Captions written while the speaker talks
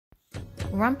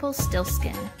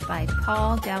Rumplestiltskin by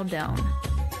Paul Galdone.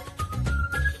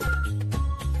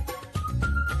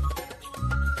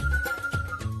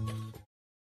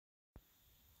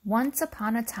 Once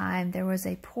upon a time there was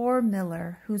a poor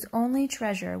miller whose only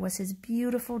treasure was his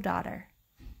beautiful daughter.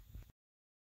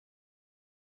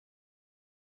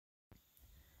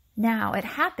 Now it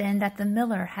happened that the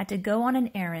miller had to go on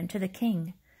an errand to the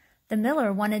king. The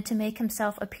miller wanted to make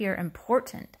himself appear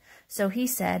important, so he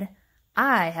said,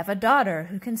 "I have a daughter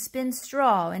who can spin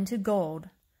straw into gold."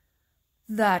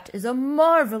 "That is a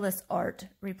marvelous art,"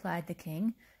 replied the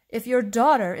king. "If your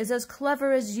daughter is as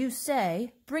clever as you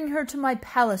say, bring her to my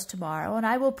palace tomorrow, and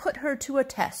I will put her to a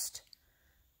test."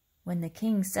 When the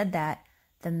king said that,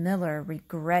 the miller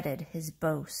regretted his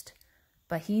boast,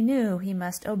 but he knew he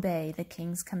must obey the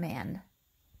king's command.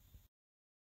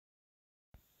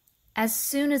 As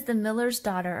soon as the miller's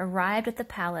daughter arrived at the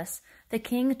palace, the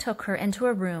king took her into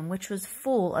a room which was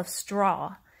full of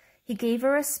straw. He gave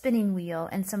her a spinning wheel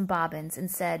and some bobbins and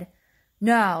said,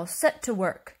 "Now set to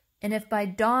work, and if by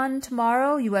dawn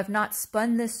tomorrow you have not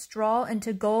spun this straw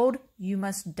into gold, you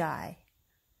must die."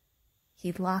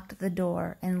 He locked the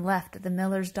door and left the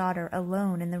miller's daughter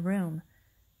alone in the room.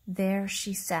 There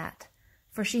she sat,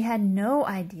 for she had no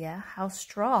idea how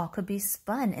straw could be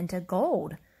spun into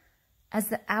gold. As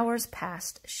the hours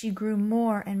passed, she grew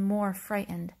more and more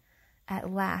frightened. At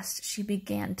last she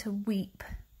began to weep.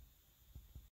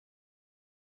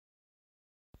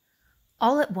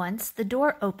 All at once the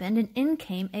door opened and in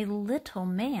came a little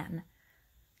man.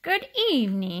 "Good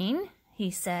evening," he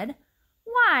said.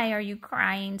 "Why are you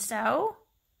crying so?"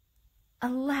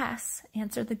 "Alas,"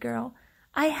 answered the girl,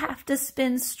 "I have to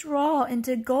spin straw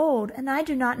into gold, and I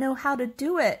do not know how to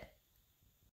do it."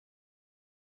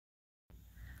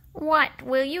 "What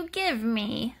will you give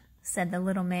me," said the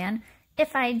little man,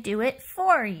 "if I do it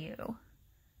for you?"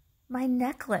 "My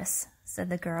necklace," said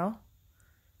the girl.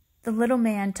 The little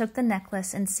man took the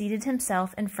necklace and seated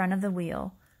himself in front of the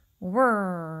wheel.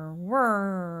 Whirr,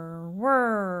 whirr,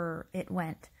 whirr, it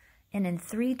went, and in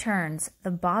 3 turns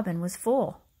the bobbin was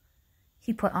full.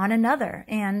 He put on another,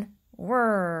 and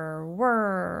whirr,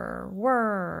 whirr,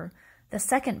 whirr, the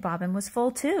second bobbin was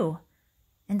full too.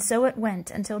 And so it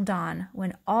went until dawn,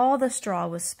 when all the straw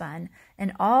was spun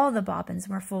and all the bobbins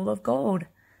were full of gold.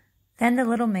 Then the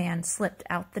little man slipped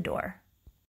out the door.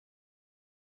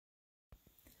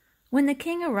 When the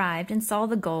king arrived and saw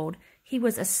the gold, he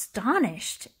was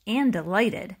astonished and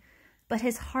delighted, but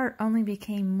his heart only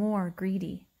became more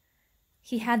greedy.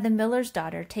 He had the miller's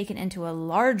daughter taken into a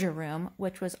larger room,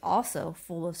 which was also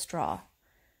full of straw.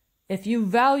 "If you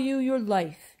value your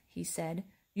life," he said,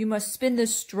 "you must spin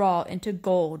this straw into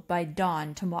gold by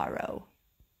dawn tomorrow."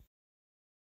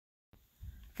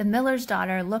 The miller's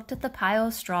daughter looked at the pile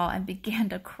of straw and began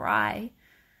to cry.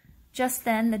 Just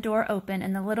then the door opened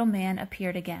and the little man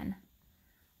appeared again.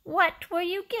 "What will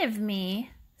you give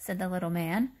me," said the little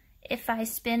man, "if I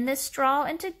spin this straw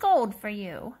into gold for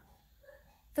you?"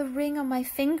 "The ring on my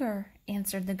finger,"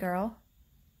 answered the girl.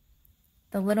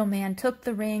 The little man took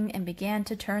the ring and began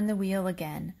to turn the wheel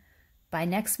again. By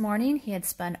next morning he had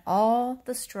spun all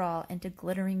the straw into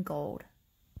glittering gold.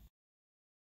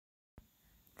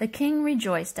 The king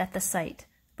rejoiced at the sight,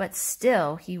 but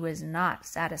still he was not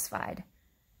satisfied.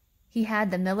 He had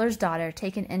the miller's daughter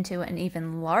taken into an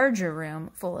even larger room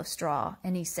full of straw,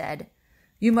 and he said,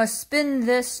 "You must spin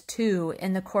this too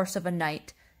in the course of a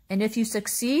night, and if you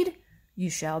succeed, you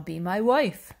shall be my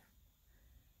wife."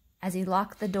 As he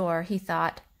locked the door, he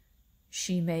thought,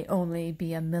 "She may only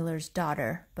be a miller's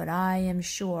daughter, but I am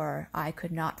sure I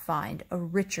could not find a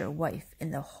richer wife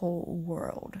in the whole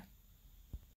world."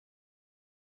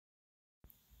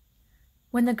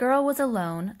 When the girl was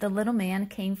alone, the little man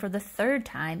came for the 3rd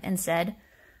time and said,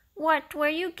 "What will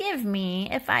you give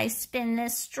me if I spin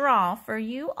this straw for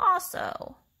you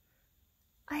also?"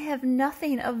 "I have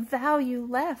nothing of value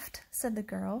left," said the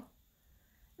girl.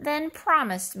 "Then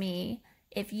promise me,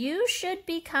 if you should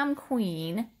become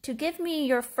queen, to give me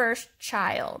your first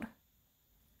child."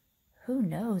 "Who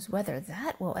knows whether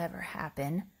that will ever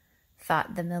happen?"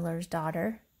 thought the miller's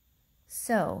daughter.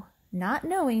 So, not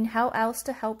knowing how else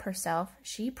to help herself,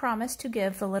 she promised to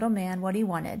give the little man what he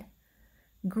wanted.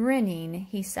 Grinning,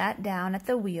 he sat down at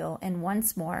the wheel and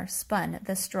once more spun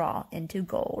the straw into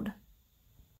gold.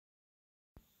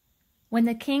 When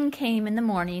the king came in the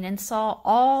morning and saw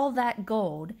all that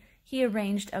gold, he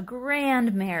arranged a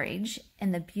grand marriage,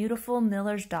 and the beautiful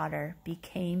miller's daughter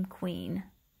became queen.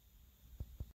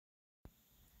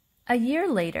 A year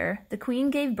later, the queen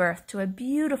gave birth to a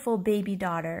beautiful baby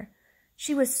daughter.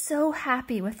 She was so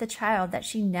happy with the child that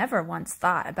she never once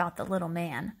thought about the little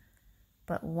man.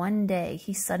 But one day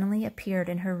he suddenly appeared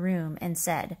in her room and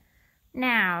said,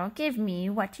 "Now give me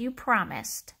what you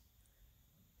promised."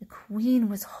 The queen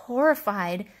was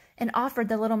horrified and offered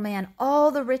the little man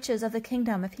all the riches of the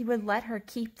kingdom if he would let her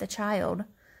keep the child.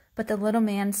 But the little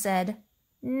man said,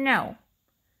 "No.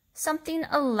 Something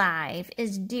alive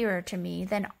is dearer to me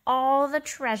than all the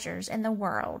treasures in the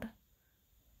world."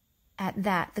 At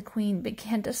that, the queen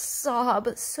began to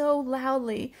sob so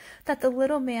loudly that the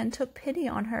little man took pity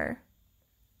on her.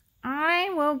 "I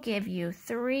will give you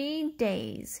 3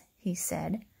 days," he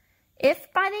said.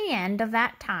 "If by the end of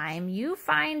that time you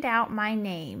find out my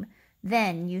name,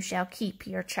 then you shall keep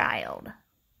your child."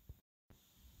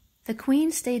 The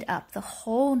queen stayed up the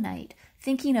whole night,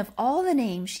 thinking of all the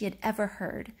names she had ever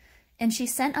heard, and she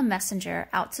sent a messenger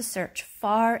out to search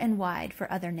far and wide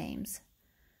for other names.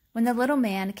 When the little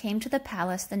man came to the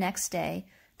palace the next day,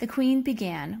 the queen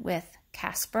began with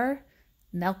Caspar,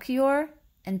 Melchior,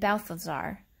 and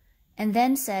Balthazar, and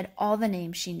then said all the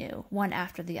names she knew, one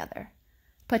after the other.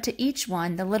 But to each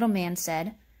one the little man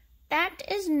said, "That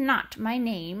is not my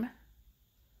name."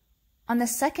 On the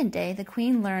second day the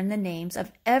queen learned the names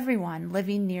of everyone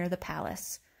living near the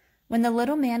palace. When the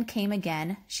little man came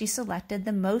again, she selected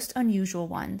the most unusual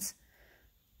ones.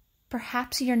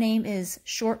 "Perhaps your name is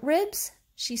Short Ribs,"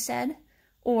 she said,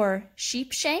 "or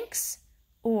Sheepshanks,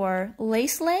 or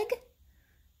Laceleg?"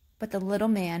 But the little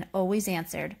man always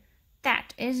answered,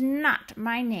 "That is not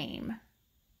my name."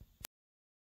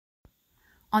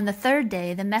 On the third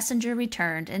day the messenger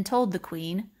returned and told the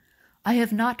queen, "I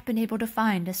have not been able to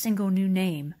find a single new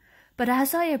name, but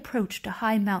as I approached a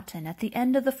high mountain at the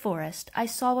end of the forest, I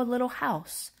saw a little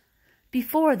house.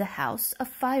 Before the house a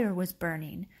fire was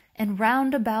burning, and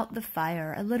round about the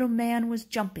fire a little man was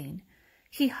jumping.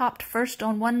 He hopped first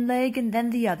on one leg and then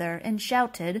the other, and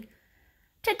shouted,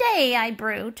 'Today I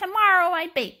brew, tomorrow I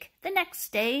bake, the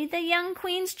next day the young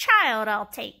queen's child I'll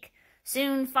take.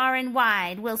 Soon far and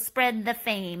wide will spread the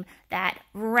fame that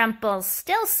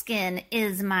Rumplestiltskin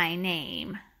is my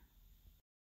name.'"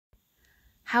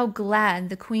 How glad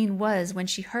the queen was when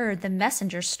she heard the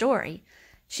messenger's story.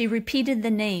 She repeated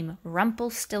the name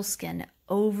Rumplestiltskin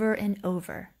over and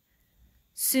over.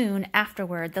 Soon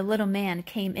afterward the little man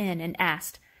came in and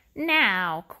asked,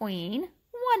 "Now, queen,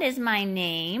 what is my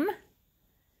name?"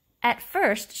 At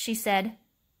first she said,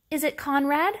 "Is it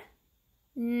Conrad?"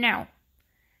 "No."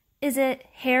 "Is it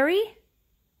Harry?"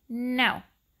 "No."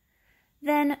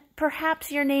 "Then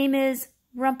perhaps your name is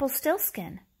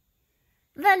Rumplestiltskin."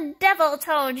 "The devil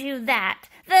told you that!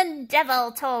 The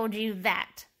devil told you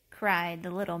that!" cried the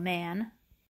little man.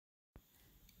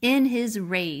 In his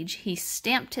rage, he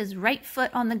stamped his right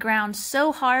foot on the ground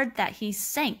so hard that he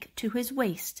sank to his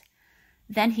waist.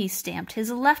 Then he stamped his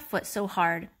left foot so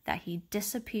hard that he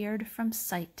disappeared from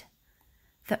sight.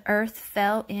 The earth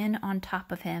fell in on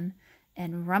top of him,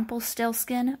 and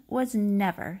Rumplestiltskin was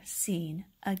never seen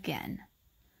again.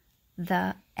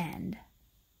 The end.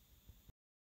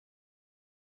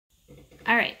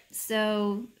 All right,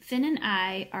 so Finn and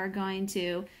I are going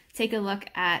to take a look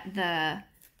at the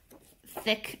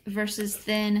thick versus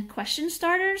thin question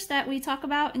starters that we talk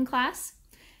about in class.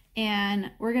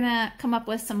 And we're going to come up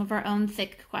with some of our own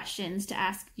thick questions to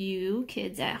ask you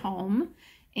kids at home.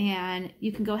 And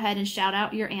you can go ahead and shout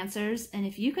out your answers. And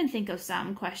if you can think of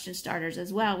some question starters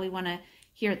as well, we want to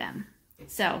hear them.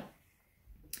 So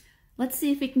let's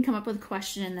see if we can come up with a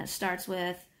question that starts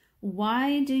with,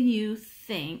 why do you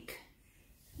think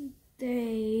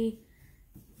they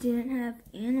didn't have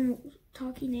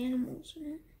talking animals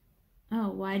in it? Oh,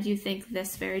 why do you think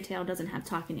this fairy tale doesn't have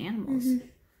talking animals? Mm-hmm.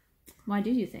 Why do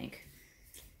you think?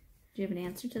 Do you have an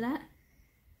answer to that?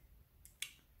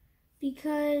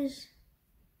 Because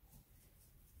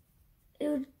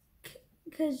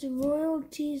the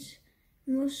royalty's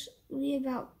mostly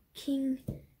about king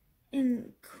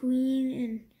and queen,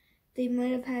 and they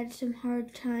might have had some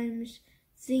hard times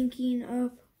thinking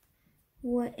of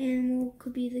what animal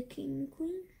could be the king and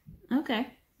queen. Okay.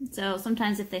 So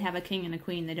sometimes if they have a king and a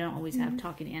queen, they don't always have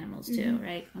talking animals too,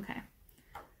 right? Okay.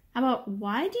 How about,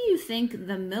 why do you think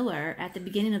the miller at the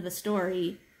beginning of the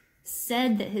story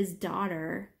said that his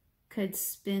daughter could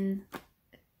spin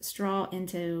straw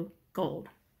into gold?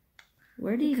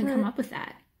 Where did he even come up with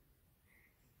that?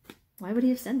 Why would he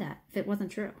have said that if it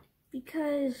wasn't true?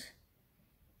 Because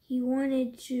he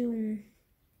wanted to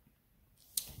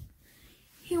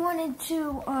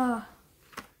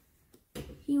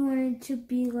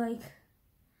be like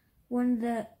one of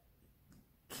the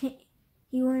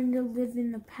he wanted to live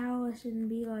in the palace and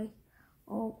be like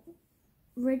all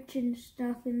rich and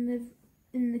stuff and live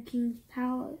in the king's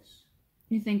palace.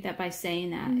 You think that by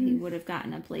saying that he would have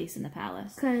gotten a place in the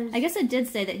palace? 'Cause I guess it did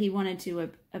say that he wanted to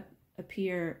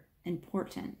appear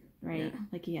important, right? Yeah.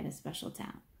 Like he had a special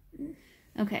talent.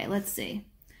 Okay, let's see.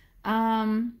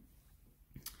 How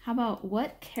about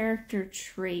what character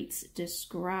traits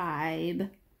describe...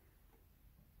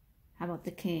 How about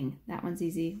the king? That one's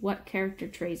easy. What character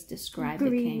traits describe the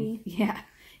king? Yeah,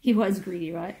 he was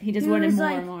greedy, right? He just wanted more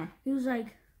and more. He was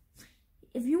like,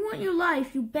 if you want your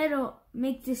life, you better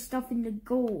make this stuff into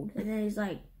gold. And then he's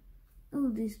like, oh,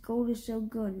 this gold is so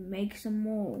good. Make some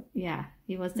more. Yeah,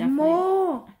 he was definitely...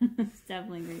 More!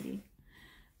 definitely greedy.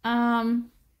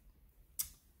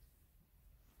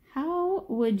 How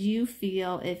would you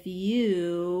feel if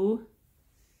you...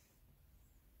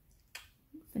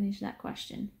 Finish that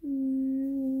question.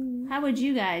 How would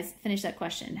you guys finish that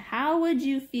question? How would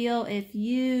you feel if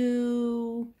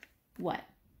you... What?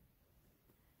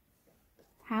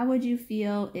 How would you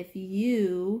feel if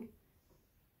you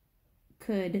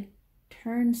could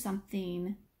turn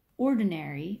something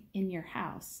ordinary in your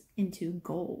house into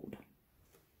gold?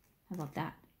 How about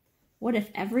that? What if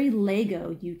every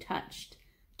Lego you touched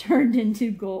turned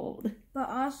into gold? But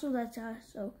also, that's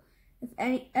also, if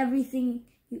everything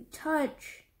you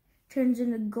touch turns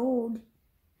into gold,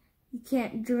 you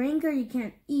can't drink or you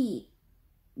can't eat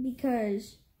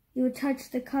because you would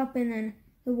touch the cup and then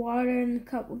the water in the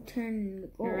cup will turn into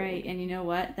gold. You're right, and you know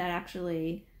what? That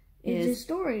actually is a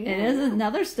story. It is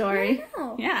another story. I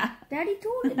know. Yeah. Daddy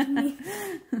told it to me.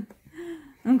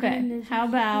 Okay. How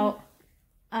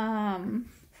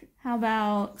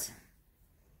about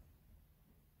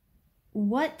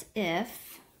what if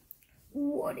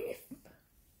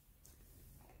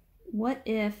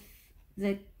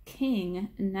the king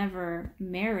never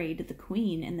married the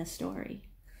queen in the story?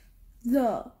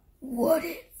 The what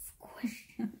if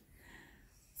question.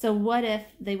 So what if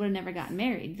they would have never gotten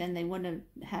married? Then they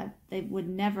would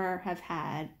never have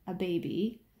had a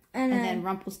baby. And then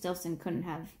Rumpelstiltskin couldn't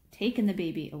have taken the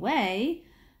baby away.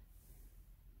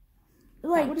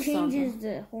 Like, changes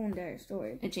the whole entire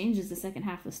story. It changes the second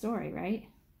half of the story, right?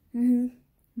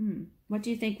 What do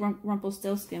you think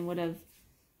Rumpelstiltskin would have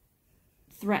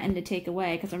threatened to take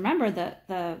away? Because remember,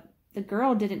 the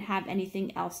girl didn't have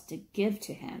anything else to give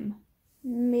to him.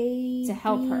 Maybe. To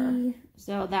help her.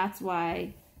 So that's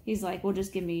why he's like, well,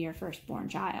 just give me your firstborn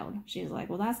child. She's like,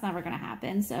 well, that's never going to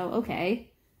happen. So,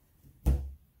 okay.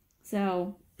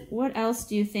 So, what else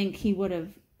do you think he would have,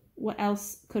 what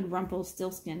else could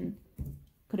Rumpelstiltskin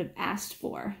could have asked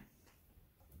for?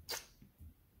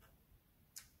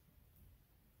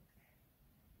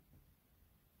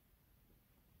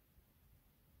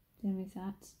 Do you have any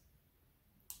thoughts?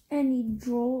 Any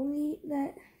jewelry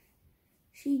that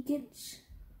she gets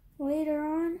later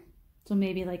on? So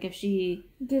maybe like if she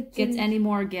gets any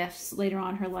more gifts later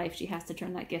on in her life, she has to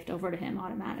turn that gift over to him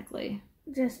automatically.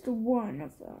 Just one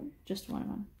of them. Just one of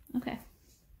them. Okay.